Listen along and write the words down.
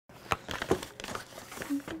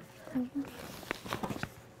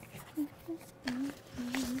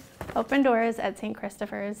Open Doors at St.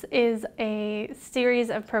 Christopher's is a series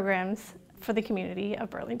of programs for the community of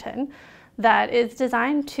Burlington that is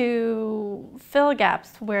designed to fill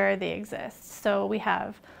gaps where they exist. So we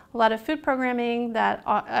have a lot of food programming that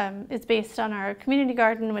is based on our community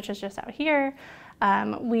garden, which is just out here.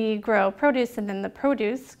 We grow produce, and then the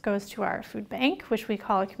produce goes to our food bank, which we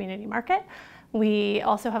call a community market. We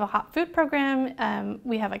also have a hot food program.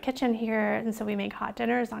 We have a kitchen here, and so we make hot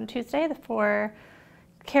dinners on Tuesday for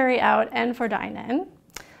carry out and for dine in.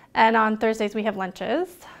 And on Thursdays we have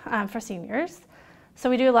lunches for seniors. So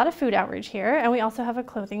we do a lot of food outreach here, and we also have a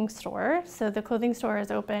clothing store. So the clothing store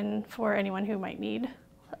is open for anyone who might need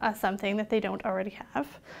something that they don't already have.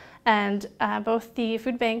 And both the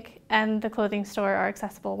food bank and the clothing store are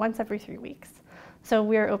accessible once every 3 weeks. So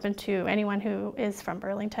we're open to anyone who is from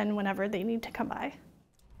Burlington whenever they need to come by.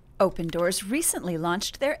 Open Doors recently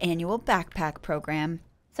launched their annual backpack program.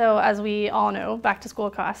 So as we all know, back to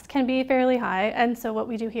school costs can be fairly high, and so what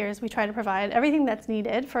we do here is we try to provide everything that's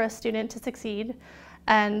needed for a student to succeed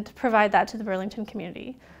and provide that to the Burlington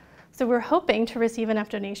community. So we're hoping to receive enough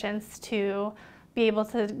donations to be able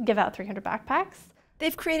to give out 300 backpacks.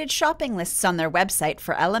 They've created shopping lists on their website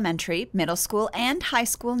for elementary, middle school, and high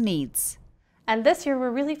school needs. And this year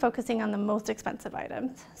we're really focusing on the most expensive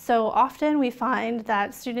items. So often we find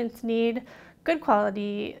that students need good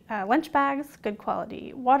quality lunch bags, good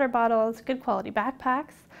quality water bottles, good quality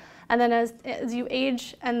backpacks. And then as you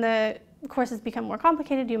age and the courses become more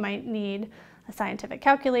complicated, you might need a scientific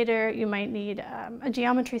calculator, you might need a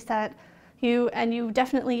geometry set, you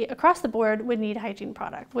definitely across the board would need hygiene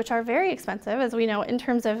products, which are very expensive, as we know in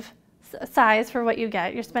terms of size for what you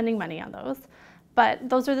get, you're spending money on those. But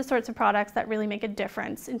those are the sorts of products that really make a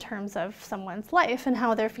difference in terms of someone's life and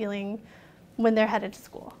how they're feeling when they're headed to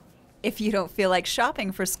school. If you don't feel like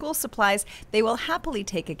shopping for school supplies, they will happily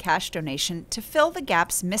take a cash donation to fill the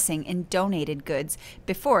gaps missing in donated goods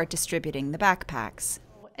before distributing the backpacks.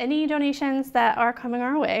 Any donations that are coming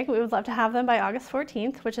our way, we would love to have them by August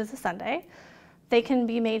 14th, which is a Sunday. They can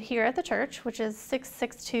be made here at the church, which is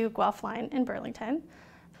 662 Guelph Line in Burlington.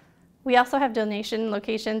 We also have donation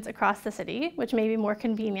locations across the city, which may be more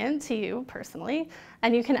convenient to you personally,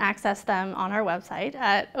 and you can access them on our website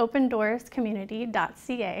at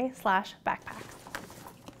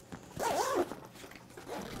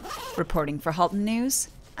opendoorscommunity.ca/backpacks. Reporting for Halton News,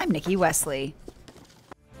 I'm Nikki Wesley.